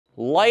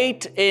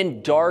Light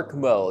and dark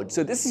mode.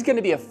 So this is going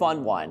to be a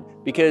fun one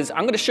because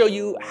I'm going to show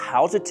you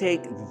how to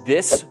take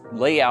this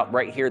layout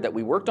right here that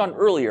we worked on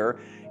earlier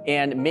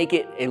and make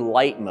it a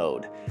light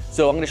mode.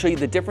 So I'm going to show you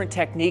the different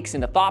techniques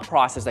and the thought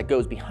process that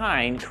goes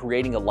behind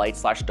creating a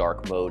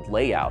light/dark mode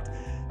layout.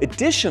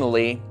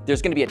 Additionally,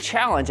 there's going to be a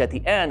challenge at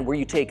the end where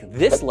you take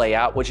this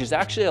layout, which is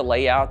actually a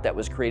layout that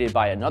was created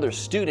by another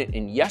student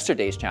in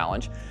yesterday's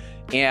challenge,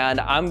 and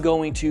I'm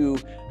going to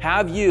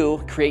have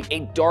you create a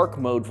dark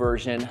mode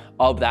version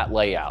of that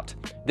layout.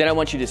 Then I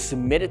want you to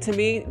submit it to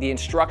me. The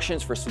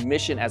instructions for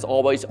submission, as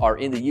always, are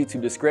in the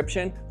YouTube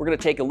description. We're gonna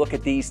take a look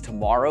at these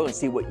tomorrow and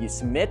see what you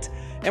submit,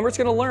 and we're just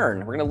gonna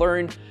learn. We're gonna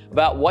learn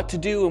about what to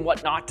do and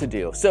what not to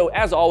do. So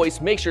as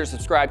always, make sure to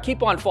subscribe.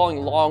 Keep on following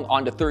along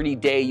on the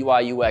 30-day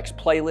UI UX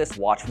playlist.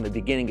 Watch from the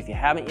beginning if you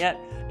haven't yet,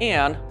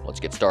 and let's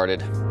get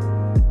started.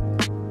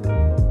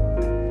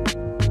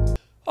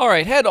 All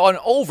right, head on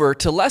over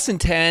to lesson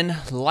 10,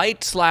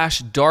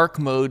 light/dark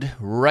mode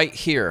right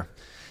here.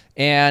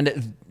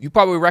 And you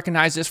probably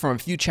recognize this from a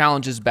few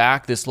challenges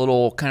back, this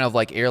little kind of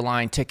like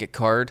airline ticket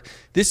card.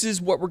 This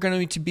is what we're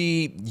going to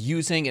be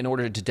using in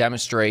order to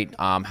demonstrate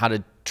how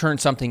to turn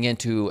something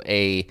into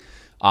a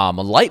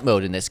light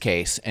mode in this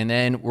case. And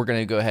then we're going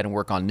to go ahead and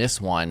work on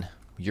this one.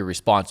 Your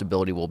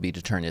responsibility will be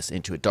to turn this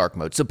into a dark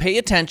mode. So pay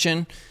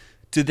attention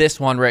to this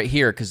one right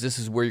here because this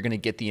is where you're going to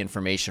get the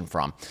information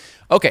from.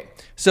 Okay,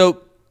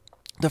 so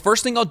the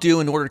first thing I'll do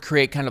in order to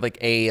create kind of like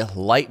a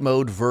light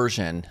mode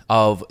version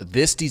of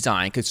this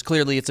design, because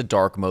clearly it's a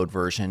dark mode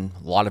version,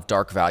 a lot of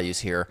dark values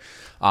here,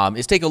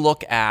 is take a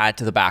look at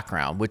the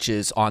background, which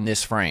is on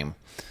this frame.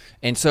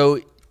 And so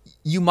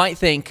you might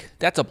think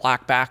that's a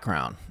black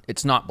background.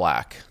 It's not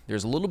black.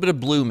 There's a little bit of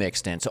blue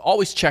mixed in. So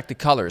always check the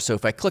colors. So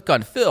if I click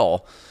on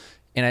fill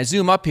and I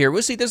zoom up here,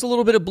 we'll see there's a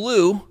little bit of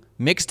blue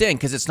mixed in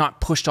because it's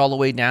not pushed all the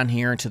way down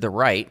here and to the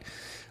right.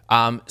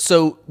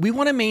 So we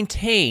want to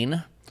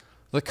maintain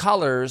the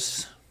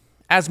colors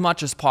as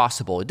much as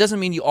possible. It doesn't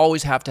mean you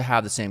always have to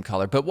have the same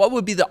color, but what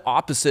would be the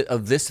opposite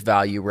of this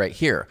value right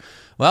here?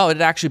 Well,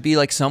 it'd actually be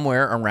like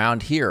somewhere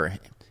around here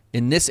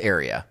in this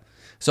area.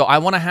 So I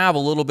want to have a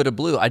little bit of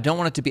blue. I don't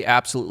want it to be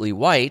absolutely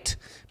white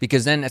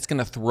because then it's going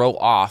to throw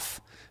off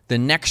the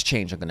next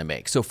change I'm going to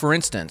make. So for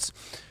instance,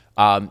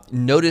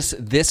 notice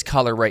this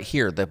color right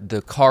here,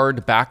 the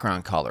card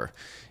background color.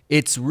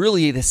 It's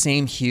really the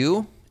same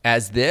hue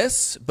as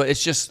this, but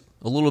it's just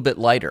a little bit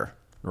lighter.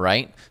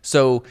 Right?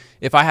 So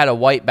if I had a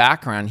white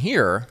background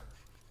here,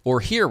 or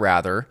here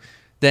rather,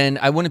 then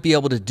I wouldn't be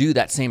able to do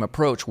that same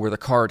approach where the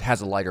card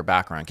has a lighter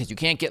background because you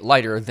can't get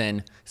lighter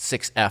than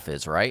 6F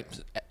is, right?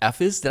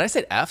 F is, did I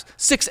say F?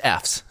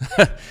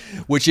 6Fs,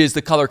 which is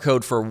the color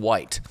code for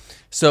white.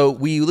 So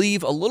we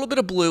leave a little bit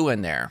of blue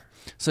in there.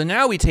 So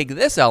now we take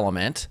this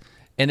element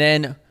and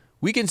then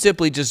we can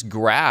simply just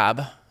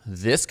grab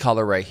this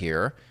color right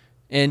here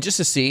and just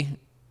to see,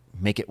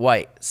 make it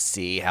white.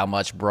 See how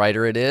much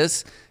brighter it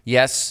is?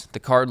 Yes, the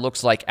card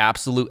looks like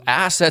absolute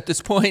ass at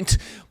this point,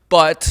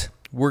 but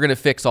we're going to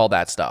fix all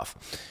that stuff.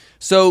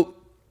 So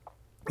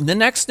the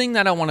next thing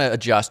that I want to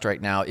adjust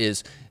right now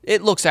is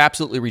it looks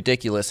absolutely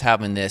ridiculous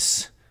having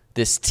this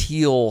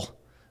teal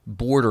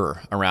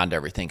border around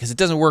everything because it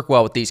doesn't work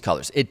well with these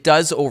colors. It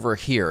does over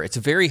here. It's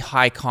a very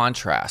high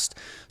contrast.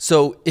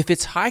 So if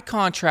it's high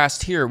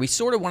contrast here, we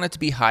sort of want it to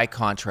be high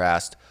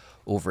contrast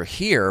over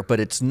here, but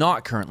it's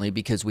not currently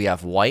because we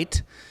have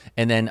white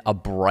and then a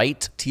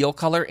bright teal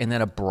color and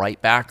then a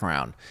bright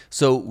background.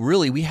 So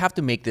really we have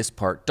to make this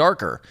part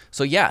darker.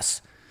 So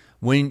yes,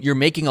 when you're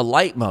making a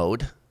light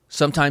mode,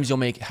 sometimes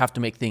you'll have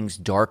to make things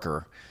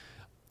darker,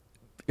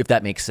 if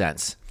that makes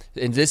sense.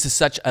 And this is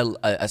such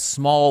a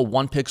small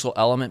 1 pixel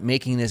element.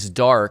 Making this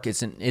dark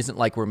isn't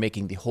like we're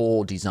making the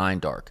whole design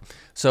dark.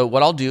 So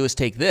what I'll do is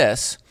take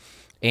this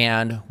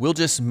and we'll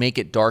just make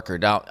it darker.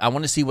 Now, I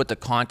want to see what the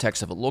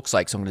context of it looks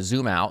like, so I'm going to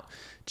zoom out,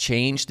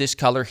 change this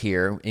color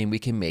here, and we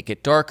can make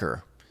it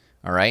darker.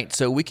 All right,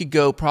 so we could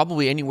go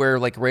probably anywhere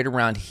like right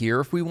around here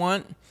if we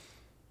want,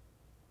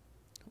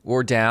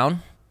 or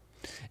down.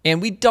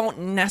 And we don't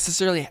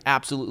necessarily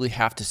absolutely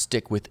have to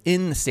stick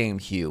within the same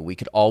hue. We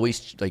could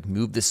always like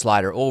move the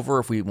slider over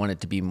if we want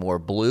it to be more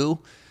blue,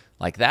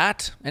 like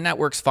that, and that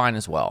works fine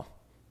as well.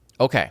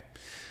 Okay,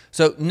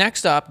 so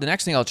next up, the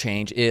next thing I'll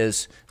change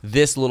is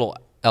this little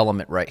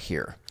element right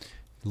here.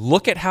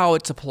 Look at how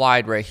it's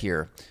applied right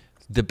here.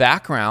 The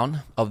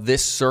background of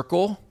this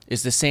circle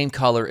is the same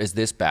color as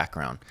this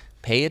background.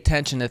 Pay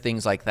attention to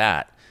things like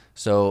that.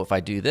 So if I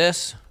do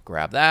this,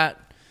 grab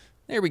that,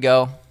 there we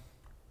go.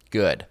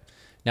 Good.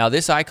 Now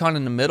this icon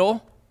in the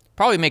middle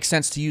probably makes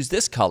sense to use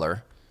this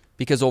color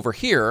because over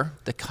here,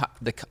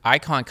 the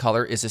icon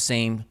color is the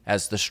same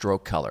as the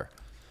stroke color.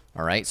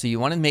 All right, so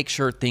you want to make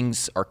sure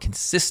things are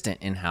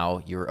consistent in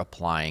how you're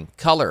applying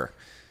color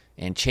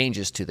and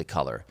changes to the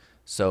color.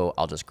 So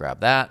I'll just grab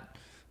that.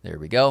 There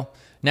we go.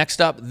 Next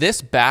up, this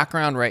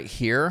background right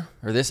here,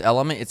 or this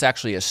element, it's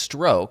actually a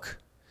stroke.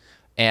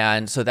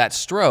 And so that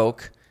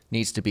stroke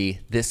needs to be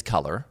this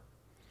color.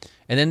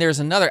 And then there's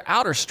another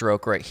outer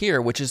stroke right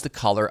here, which is the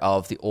color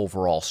of the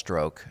overall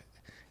stroke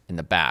in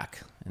the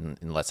back.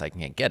 unless I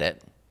can't get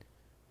it.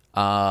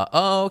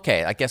 Oh,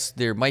 okay. I guess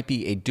there might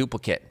be a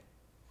duplicate.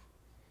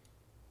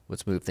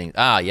 Let's move things.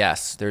 Ah,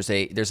 yes. There's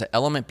an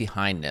element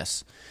behind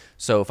this.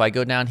 So if I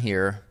go down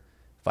here,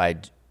 if I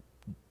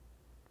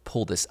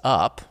pull this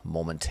up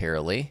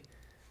momentarily,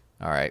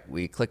 all right,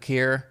 we click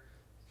here.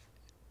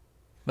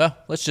 Well,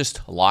 let's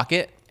just lock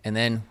it, and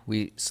then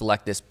we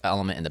select this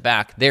element in the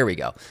back. There we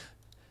go.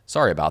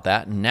 Sorry about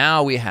that.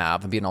 Now we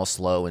have, I'm being all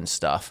slow and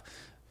stuff.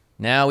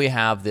 Now we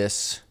have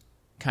this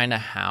kind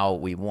of how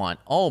we want,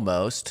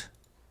 almost.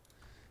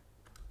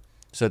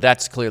 So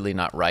that's clearly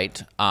not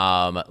right.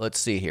 Let's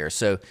see here.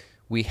 So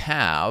we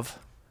have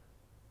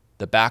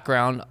the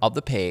background of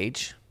the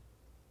page,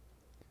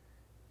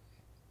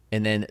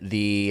 and then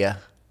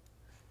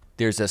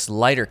there's this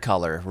lighter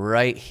color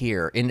right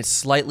here, and it's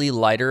slightly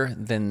lighter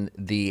than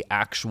the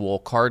actual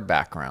card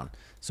background.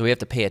 So we have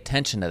to pay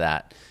attention to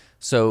that.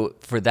 So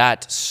for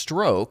that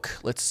stroke,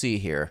 let's see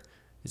here.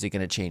 Is it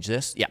going to change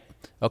this? Yeah.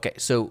 Okay,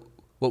 so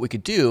what we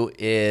could do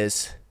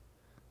is,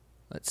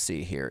 let's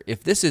see here.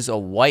 If this is a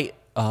white,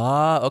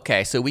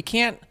 okay, so we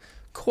can't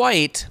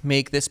quite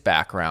make this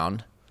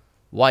background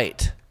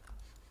white.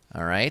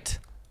 All right.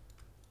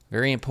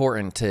 Very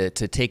important to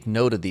take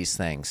note of these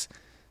things.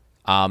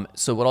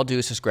 So what I'll do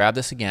is just grab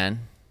this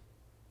again.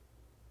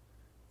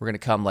 We're going to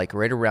come like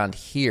right around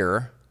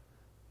here.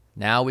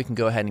 Now we can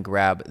go ahead and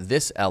grab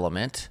this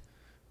element,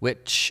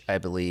 which I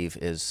believe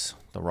is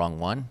the wrong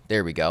one.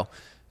 There we go.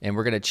 And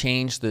we're going to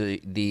change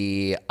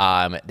the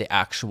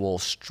actual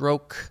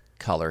stroke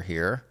color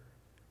here.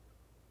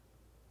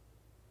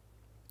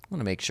 I want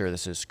to make sure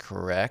this is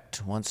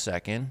correct. 1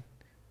 second.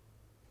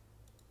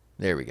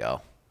 There we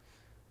go.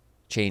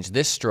 Change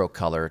this stroke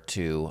color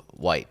to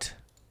white.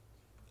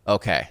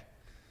 Okay.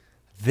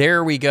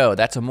 There we go.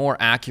 That's a more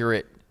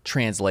accurate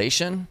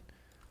translation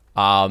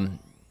for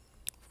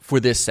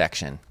this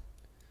section.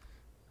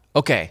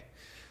 Okay.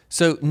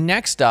 So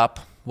next up,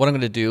 what I'm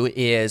going to do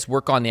is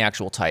work on the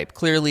actual type.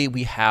 Clearly,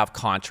 we have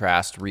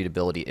contrast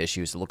readability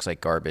issues. It looks like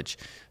garbage.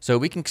 So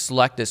we can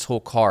select this whole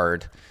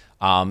card.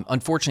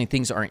 Unfortunately,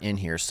 things aren't in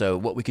here. So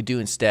what we could do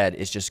instead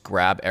is just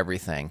grab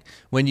everything.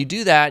 When you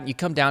do that, you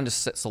come down to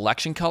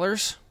selection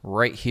colors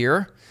right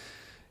here.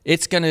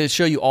 It's going to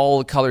show you all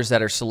the colors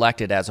that are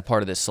selected as a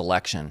part of this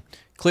selection.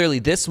 Clearly,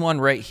 this one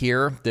right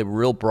here, the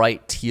real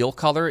bright teal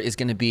color, is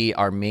going to be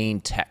our main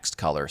text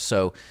color.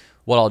 So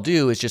what I'll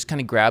do is just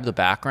kind of grab the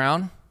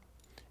background,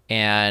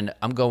 and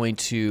I'm going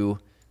to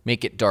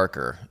make it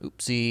darker.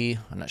 Oopsie,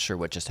 I'm not sure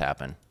what just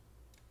happened.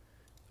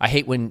 I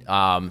hate when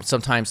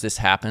sometimes this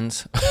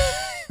happens.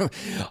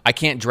 I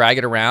can't drag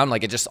it around,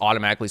 like it just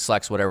automatically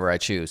selects whatever I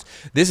choose.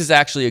 This is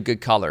actually a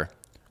good color.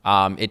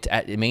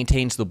 It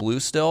maintains the blue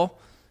still,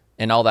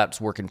 and all that's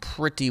working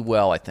pretty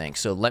well, I think.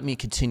 So let me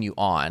continue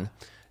on.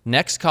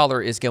 Next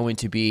color is going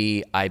to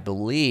be, I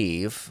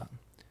believe,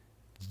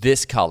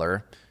 this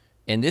color,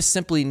 and this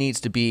simply needs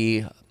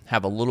to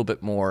have a little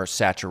bit more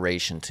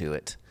saturation to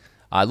it,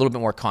 a little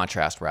bit more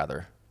contrast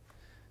rather.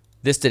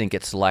 This didn't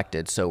get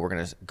selected, so we're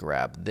going to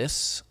grab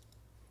this.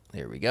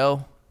 There we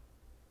go.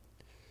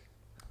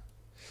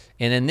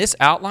 And then this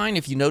outline,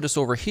 if you notice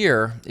over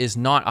here, is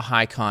not a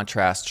high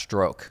contrast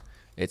stroke.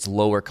 It's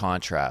lower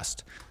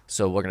contrast.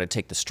 So we're going to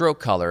take the stroke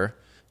color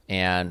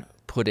and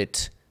put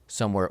it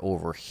somewhere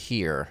over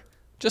here.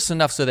 Just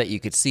enough so that you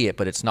could see it,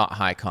 but it's not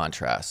high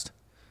contrast.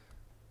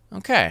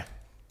 Okay.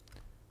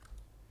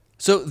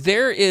 So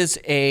there is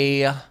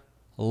a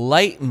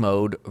light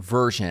mode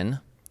version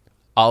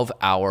of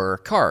our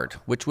card,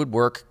 which would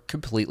work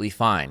completely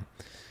fine.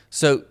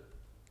 So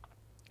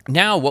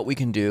now what we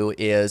can do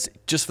is,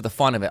 just for the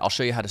fun of it, I'll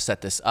show you how to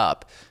set this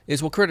up,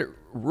 is we'll create a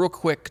real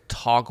quick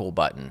toggle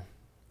button.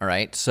 All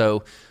right,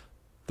 so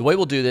the way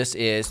we'll do this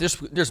is,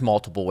 there's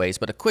multiple ways,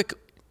 but a quick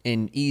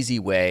and easy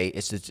way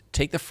is to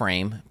take the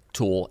frame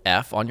tool,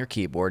 F on your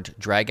keyboard,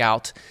 drag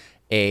out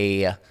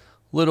a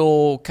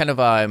little kind of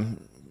a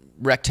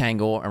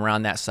rectangle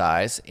around that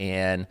size,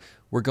 and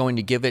we're going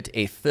to give it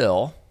a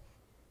fill.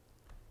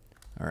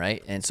 All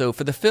right, and so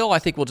for the fill, I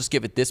think we'll just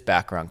give it this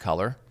background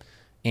color,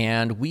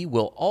 and we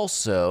will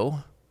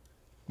also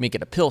make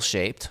it a pill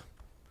shaped.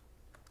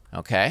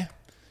 Okay,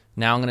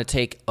 now I'm going to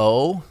take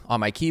O on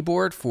my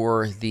keyboard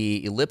for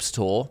the ellipse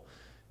tool,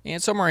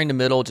 and somewhere in the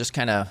middle, just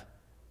kind of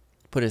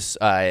put us,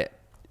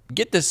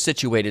 get this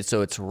situated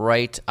so it's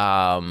right,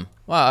 well,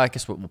 I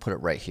guess we'll put it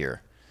right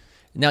here.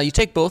 Now you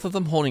take both of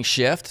them holding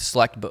shift,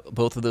 select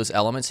both of those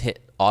elements, hit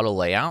auto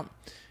layout,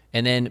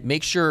 and then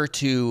make sure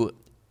to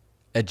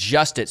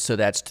adjust it so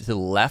that's to the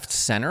left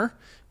center,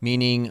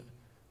 meaning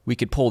we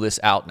could pull this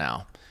out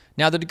now.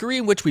 Now the degree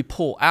in which we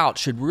pull out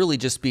should really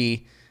just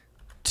be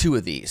 2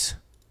 of these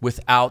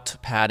without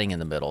padding in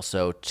the middle.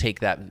 So take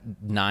that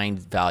 9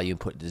 value and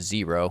put it to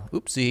 0,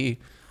 oopsie,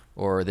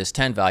 or this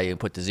 10 value and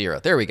put to 0.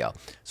 There we go.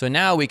 So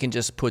now we can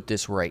just put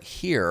this right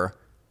here,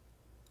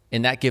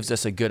 and that gives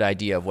us a good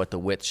idea of what the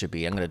width should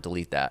be. I'm going to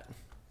delete that.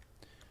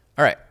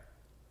 All right.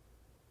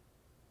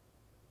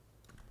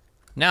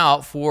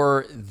 Now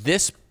for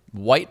this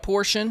white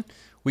portion,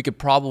 we could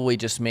probably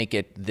just make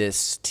it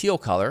this teal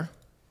color.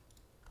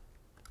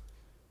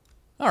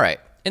 All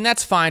right, and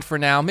that's fine for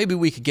now. Maybe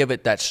we could give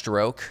it that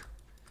stroke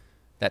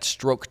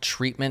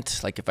treatment.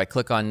 Like if I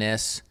click on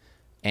this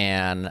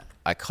and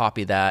I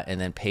copy that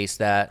and then paste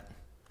that.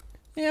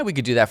 Yeah, we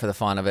could do that for the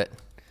fun of it.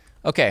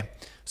 Okay,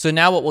 so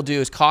now what we'll do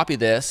is copy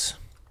this,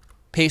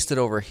 paste it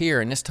over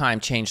here, and this time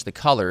change the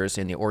colors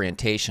and the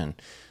orientation.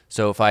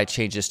 So if I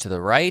change this to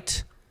the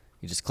right,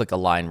 you just click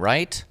align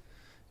right,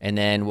 and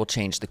then we'll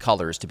change the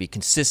colors to be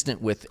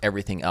consistent with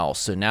everything else.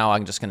 So now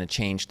I'm just going to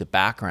change the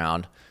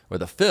background or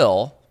the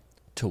fill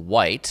to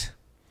white.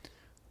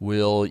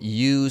 We'll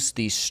use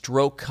the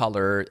stroke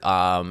color,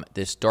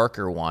 this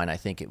darker one. I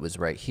think it was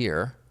right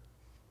here.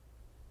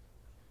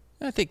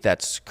 I think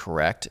that's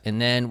correct.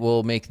 And then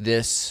we'll make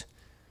this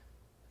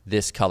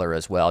color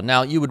as well.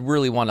 Now you would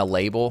really want a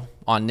label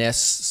on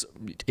this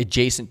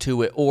adjacent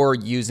to it, or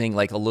using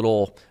like a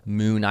little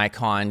moon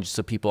icon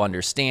so people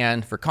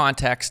understand for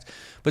context,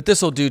 but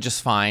this will do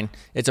just fine.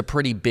 It's a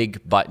pretty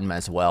big button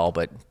as well,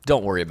 but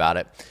don't worry about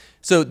it.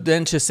 So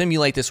then to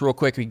simulate this real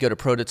quick, we go to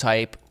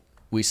prototype,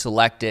 we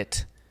select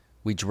it,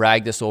 we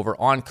drag this over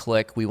on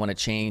click. We want to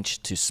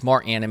change to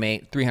smart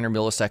animate, 300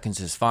 milliseconds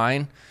is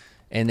fine,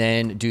 and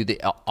then do the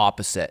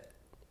opposite.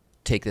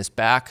 Take this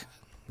back.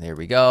 There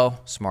we go,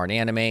 smart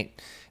animate.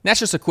 And that's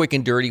just a quick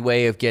and dirty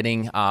way of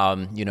getting,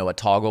 you know, a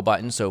toggle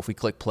button. So if we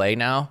click play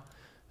now,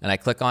 and I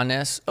click on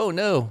this, oh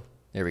no,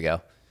 there we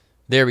go.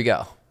 There we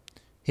go.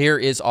 Here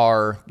is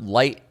our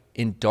light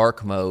and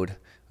dark mode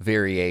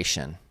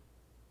variation.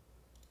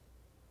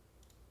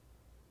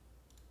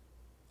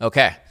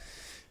 Okay,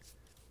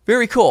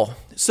 very cool.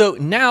 So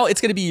now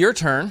it's gonna be your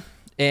turn.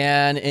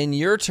 And in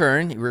your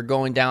turn, we're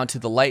going down to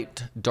the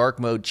light dark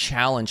mode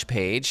challenge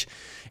page.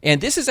 And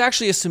this is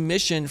actually a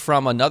submission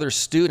from another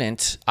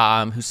student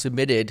who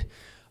submitted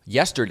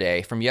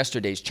yesterday, from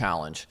yesterday's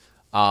challenge.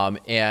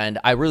 And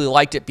I really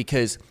liked it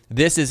because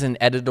this is an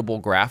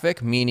editable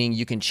graphic, meaning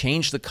you can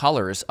change the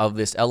colors of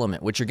this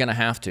element, which you're gonna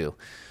have to.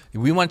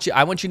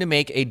 I want you to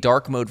make a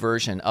dark mode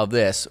version of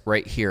this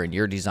right here in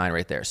your design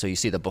right there. So you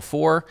see the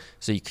before,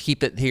 so you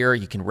keep it here,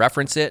 you can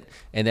reference it,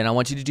 and then I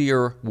want you to do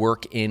your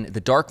work in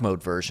the dark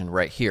mode version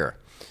right here.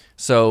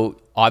 So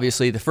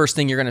obviously the first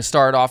thing you're gonna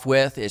start off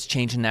with is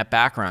changing that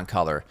background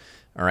color.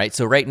 All right,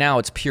 so right now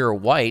it's pure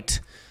white.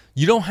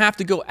 You don't have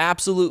to go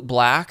absolute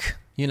black.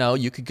 You know,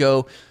 you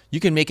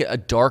can make it a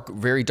dark,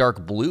 very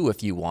dark blue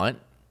if you want.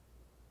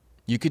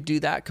 You could do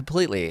that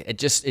completely.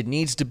 It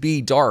needs to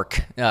be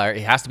dark.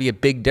 It has to be a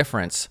big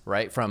difference,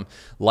 right, from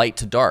light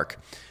to dark.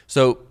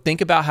 So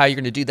think about how you're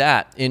gonna do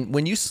that. And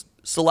when you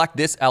select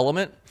this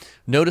element,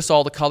 notice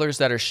all the colors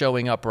that are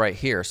showing up right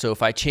here. So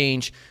if I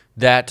change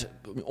that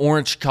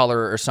orange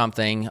color or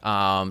something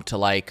to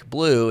like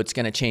blue, it's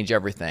going to change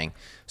everything.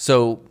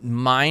 So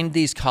mind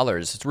these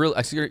colors.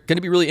 It's going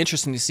to be really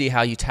interesting to see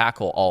how you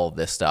tackle all of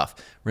this stuff.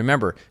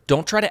 Remember,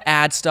 don't try to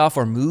add stuff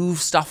or move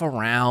stuff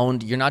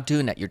around. You're not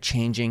doing that. You're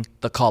changing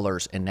the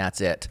colors, and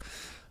that's it.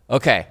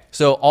 Okay,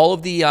 so all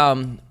of the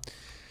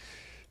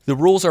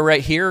rules are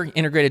right here.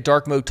 Integrated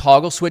dark mode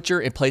toggle switcher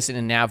and place it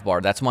in nav bar.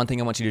 That's one thing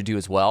I want you to do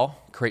as well.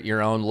 Create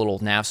your own little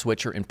nav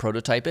switcher and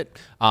prototype it.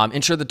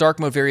 Ensure the dark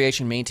mode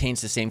variation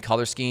maintains the same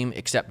color scheme,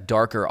 except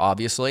darker,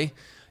 obviously.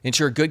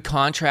 Ensure good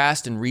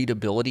contrast and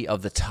readability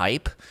of the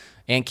type.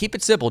 And keep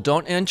it simple.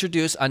 Don't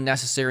introduce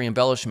unnecessary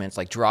embellishments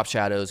like drop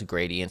shadows,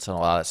 gradients, and a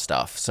lot of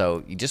stuff.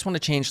 So you just want to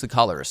change the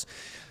colors.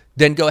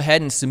 Then go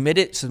ahead and submit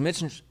it.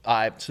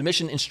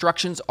 Submission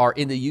instructions are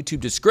in the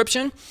YouTube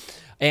description.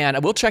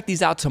 And we'll check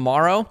these out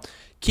tomorrow.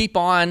 Keep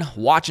on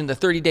watching the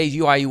 30-day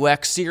UI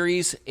UX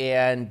series,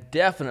 and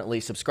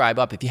definitely subscribe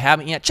up if you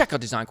haven't yet. Check out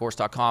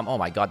DesignCourse.com. Oh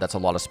my God, that's a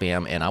lot of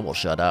spam, and I will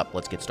shut up.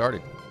 Let's get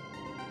started.